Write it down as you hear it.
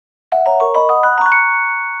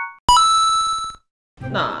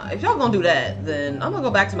Nah, if y'all gonna do that, then I'm gonna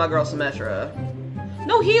go back to my girl Symmetra.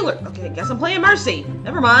 No healer! Okay, guess I'm playing Mercy.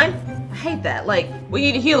 Never mind. I hate that. Like, we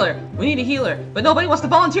need a healer. We need a healer. But nobody wants to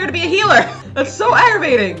volunteer to be a healer! That's so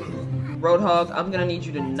aggravating! Roadhog, I'm gonna need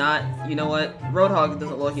you to not... You know what? Roadhog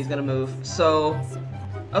doesn't look like he's gonna move. So...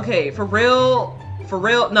 Okay, for real...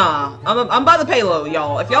 Nah. I'm by the payload,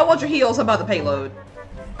 y'all. If y'all want your heals, I'm by the payload.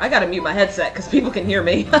 I gotta mute my headset, because people can hear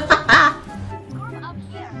me.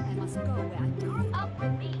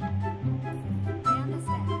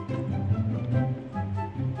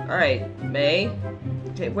 Alright, May.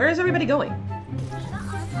 Okay, where is everybody going?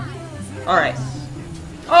 Alright.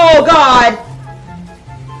 Oh god!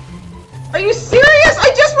 Are you serious?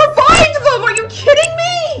 I just revived them! Are you kidding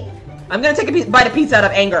me? I'm gonna take a bite of pizza out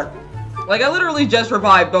of anger. Like, I literally just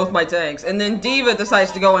revived both my tanks, and then Diva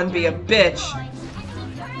decides to go and be a bitch.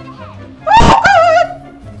 Oh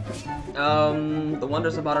god! The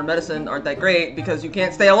wonders of modern medicine aren't that great because you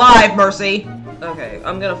can't stay alive, Mercy! Okay,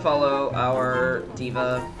 I'm gonna follow our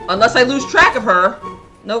Diva. Unless I lose track of her.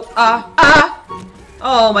 Nope.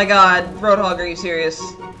 Oh my god. Roadhog, are you serious?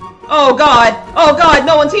 Oh god! Oh god,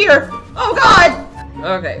 no one's here! Oh god!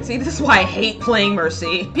 Okay, see, this is why I hate playing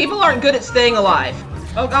Mercy. People aren't good at staying alive.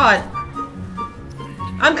 Oh god.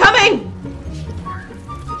 I'm coming!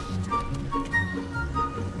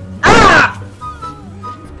 Ah!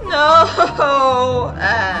 No!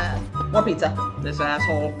 More pizza. This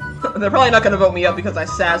asshole. They're probably not gonna vote me up because I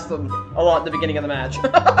sassed them a lot at the beginning of the match.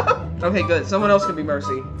 Okay, good. Someone else can be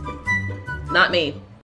Mercy. Not me.